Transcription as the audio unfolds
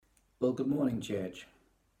Well, good morning, church.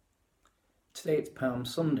 Today it's Palm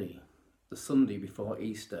Sunday, the Sunday before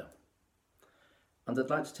Easter. And I'd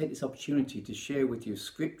like to take this opportunity to share with you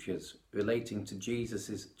scriptures relating to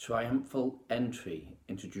Jesus' triumphal entry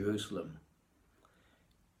into Jerusalem.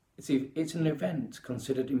 It's an event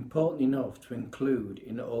considered important enough to include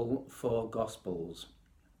in all four Gospels.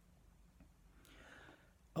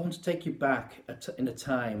 I want to take you back in a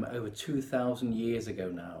time over 2,000 years ago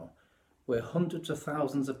now, where hundreds of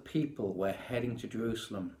thousands of people were heading to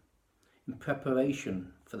Jerusalem in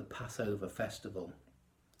preparation for the Passover festival.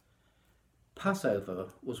 Passover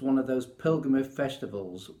was one of those pilgrimage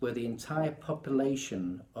festivals where the entire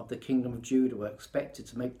population of the Kingdom of Judah were expected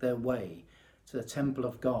to make their way to the Temple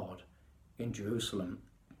of God in Jerusalem.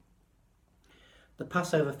 The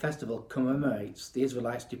Passover festival commemorates the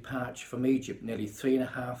Israelites' departure from Egypt nearly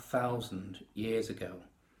 3,500 years ago.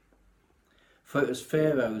 For it was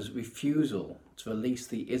Pharaoh's refusal to release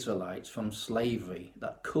the Israelites from slavery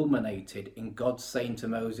that culminated in God saying to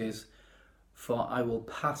Moses, "For I will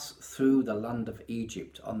pass through the land of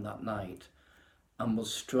Egypt on that night, and will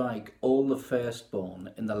strike all the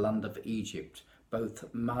firstborn in the land of Egypt,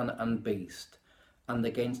 both man and beast, and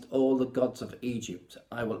against all the gods of Egypt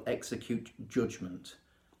I will execute judgment.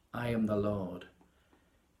 I am the Lord."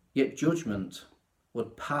 Yet judgment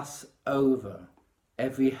would pass over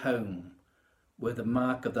every home where the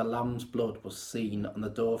mark of the Lamb's blood was seen on the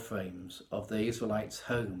doorframes of the Israelites'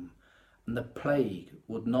 home, and the plague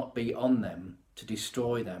would not be on them to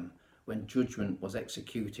destroy them when judgment was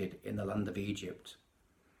executed in the land of Egypt.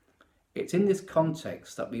 It's in this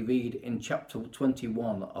context that we read in chapter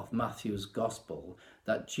 21 of Matthew's Gospel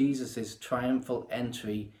that Jesus' triumphal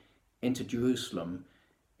entry into Jerusalem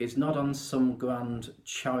is not on some grand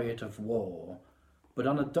chariot of war, but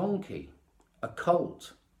on a donkey, a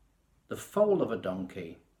colt, the foal of a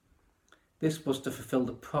donkey. This was to fulfill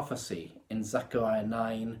the prophecy in Zechariah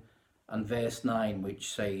 9 and verse 9,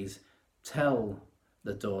 which says, "Tell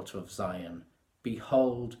the daughter of Zion,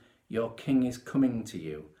 behold, your king is coming to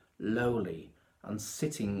you, lowly, and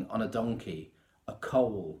sitting on a donkey, a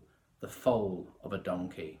colt, the foal of a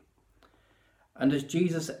donkey." And as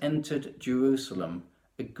Jesus entered Jerusalem,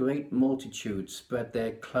 a great multitude spread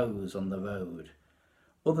their clothes on the road.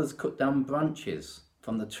 Others cut down branches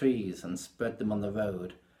from the trees and spread them on the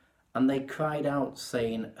road, and they cried out,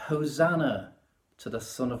 saying, "Hosanna to the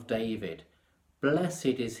Son of David! Blessed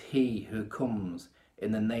is he who comes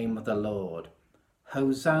in the name of the Lord!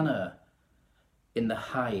 Hosanna in the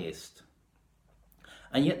highest!"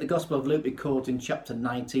 And yet the Gospel of Luke records in chapter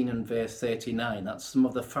 19 and verse 39 that some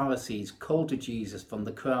of the Pharisees called to Jesus from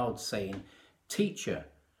the crowd, saying, "Teacher,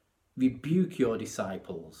 rebuke your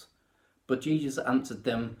disciples." But Jesus answered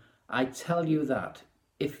them, "I tell you that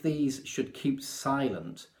if these should keep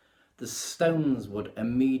silent, the stones would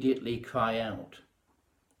immediately cry out."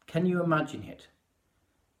 Can you imagine it?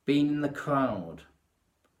 Being in the crowd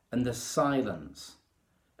and the silence,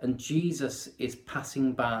 and Jesus is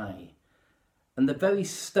passing by, and the very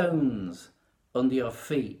stones under your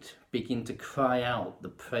feet begin to cry out the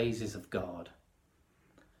praises of God.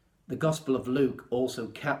 The Gospel of Luke also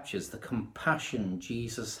captures the compassion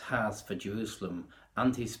Jesus has for Jerusalem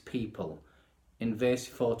and his people. In verse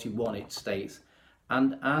 41 it states,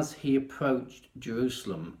 "And as he approached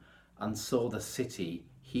Jerusalem and saw the city,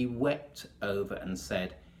 he wept over and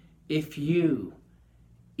said, if you,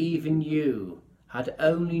 even you, had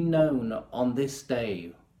only known on this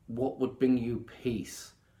day what would bring you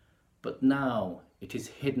peace, but now it is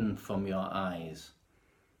hidden from your eyes."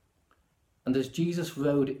 And as Jesus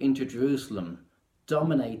rode into Jerusalem,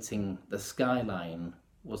 dominating the skyline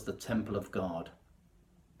was the temple of God.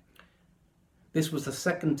 This was the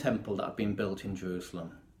second temple that had been built in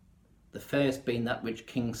Jerusalem, the first being that which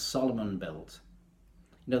King Solomon built.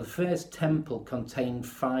 The first temple contained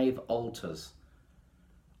 5 altars.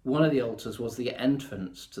 One of the altars was the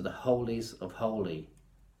entrance to the Holies of Holies.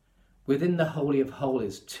 Within the Holy of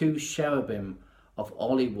Holies, 2 cherubim of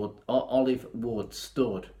olive wood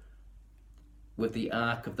stood with the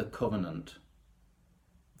Ark of the Covenant.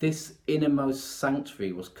 This innermost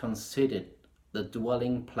sanctuary was considered the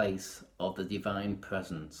dwelling place of the divine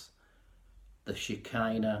presence, the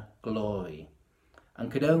Shekinah glory, and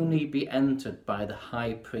could only be entered by the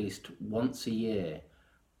high priest once a year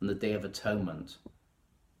on the Day of Atonement.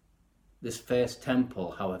 This first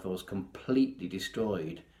temple, however, was completely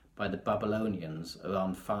destroyed by the Babylonians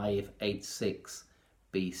around 586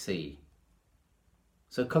 BC.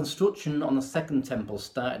 So construction on the second temple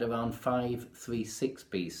started around 536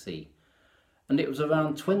 BC, and it was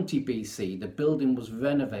around 20 BC the building was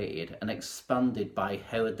renovated and expanded by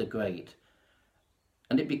Herod the Great,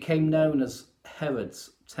 and it became known as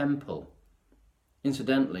Herod's temple.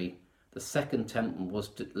 Incidentally, the second temple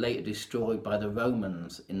was later destroyed by the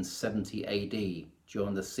Romans in 70 AD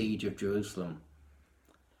during the siege of Jerusalem.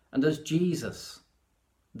 And as Jesus,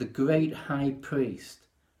 the great high priest,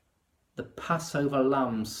 the Passover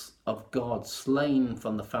lambs of God slain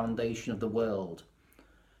from the foundation of the world,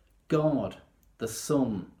 God, the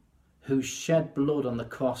Son, who shed blood on the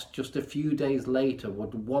cross just a few days later,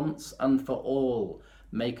 would once and for all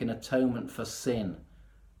make an atonement for sin,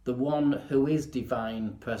 the one who is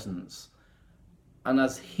divine presence. And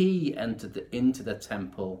as he entered into the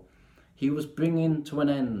temple, he was bringing to an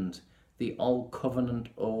end the old covenant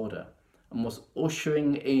order and was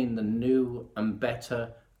ushering in the new and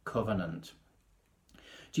better covenant.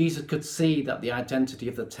 Jesus could see that the identity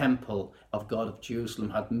of the temple of God of Jerusalem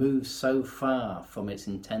had moved so far from its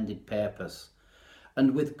intended purpose.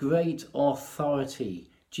 And with great authority,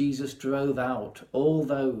 Jesus drove out all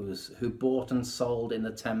those who bought and sold in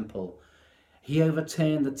the temple. He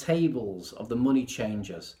overturned the tables of the money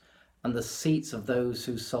changers and the seats of those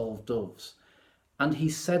who sold doves. And he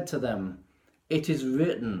said to them, "It is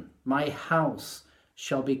written, my house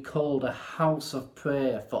shall be called a house of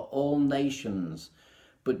prayer for all nations,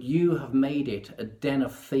 but you have made it a den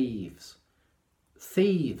of thieves."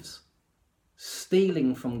 Thieves,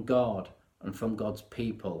 stealing from God and from God's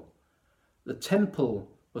people. The temple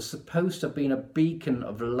was supposed to have been a beacon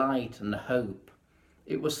of light and hope.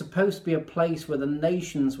 It was supposed to be a place where the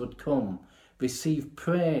nations would come, receive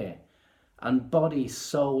prayer and body,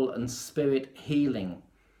 soul and spirit healing.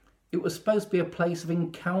 It was supposed to be a place of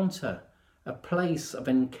encounter, a place of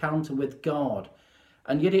encounter with God,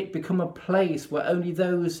 and yet it became a place where only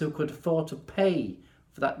those who could afford to pay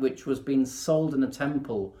for that which was being sold in the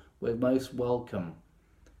temple were most welcome.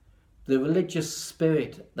 The religious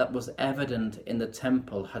spirit that was evident in the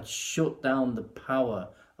temple had shut down the power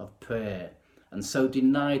of prayer and so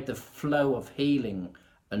denied the flow of healing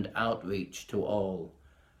and outreach to all.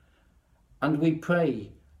 And we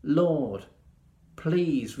pray, Lord,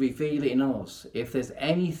 please reveal in us if there's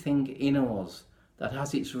anything in us that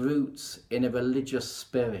has its roots in a religious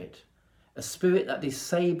spirit, a spirit that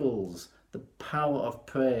disables the power of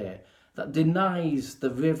prayer, that denies the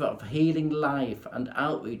river of healing life and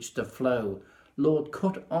outreach to flow. Lord,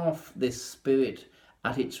 cut off this spirit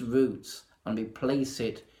at its roots and replace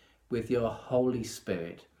it with your Holy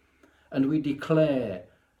Spirit. And we declare,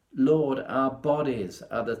 Lord, our bodies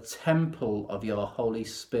are the temple of your Holy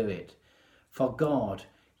Spirit. For God,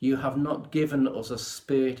 you have not given us a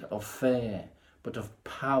spirit of fear, but of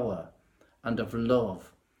power and of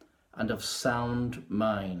love and of sound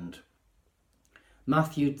mind.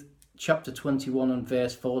 Matthew chapter 21 and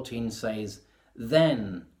verse 14 says,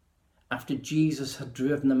 "Then, after Jesus had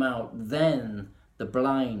driven them out, then the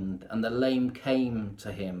blind and the lame came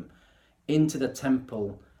to him into the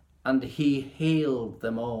temple, and he healed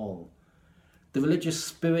them all." The religious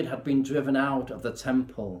spirit had been driven out of the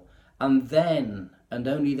temple, and then, and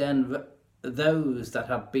only then, those that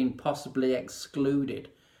had been possibly excluded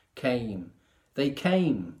came. They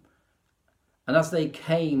came, and as they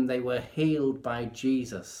came, they were healed by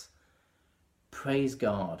Jesus. Praise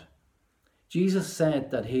God. Jesus said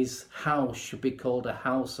that his house should be called a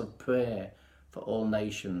house of prayer for all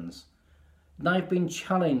nations. And I've been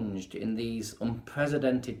challenged in these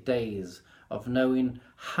unprecedented days of knowing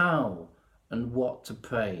how and what to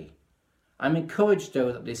pray. I'm encouraged,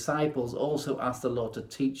 though, that disciples also asked the Lord to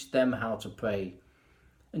teach them how to pray.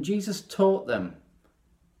 And Jesus taught them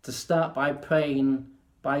to start by praying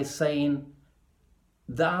by saying,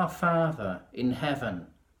 "Our Father in heaven."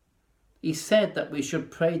 He said that we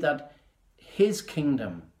should pray that his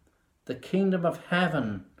kingdom, the kingdom of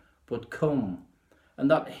heaven, would come, and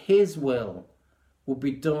that his will would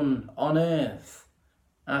be done on earth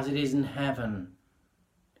as it is in heaven.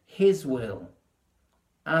 His will,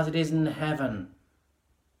 as it is in heaven,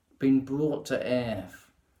 being brought to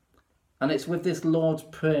earth. And it's with this Lord's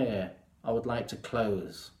Prayer I would like to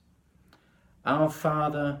close. Our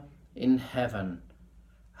Father in heaven,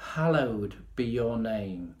 hallowed be your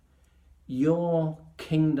name. Your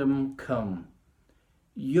kingdom come.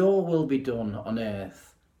 Your will be done on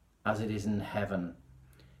earth as it is in heaven.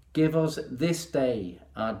 Give us this day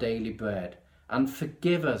our daily bread, and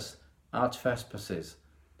forgive us our trespasses,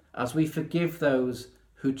 as we forgive those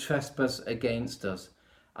who trespass against us.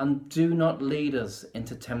 And do not lead us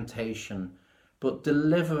into temptation, but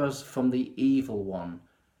deliver us from the evil one.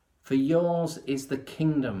 For yours is the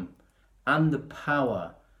kingdom, and the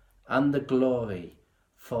power, and the glory,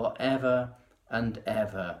 forever and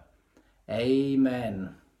ever.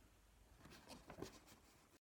 Amen.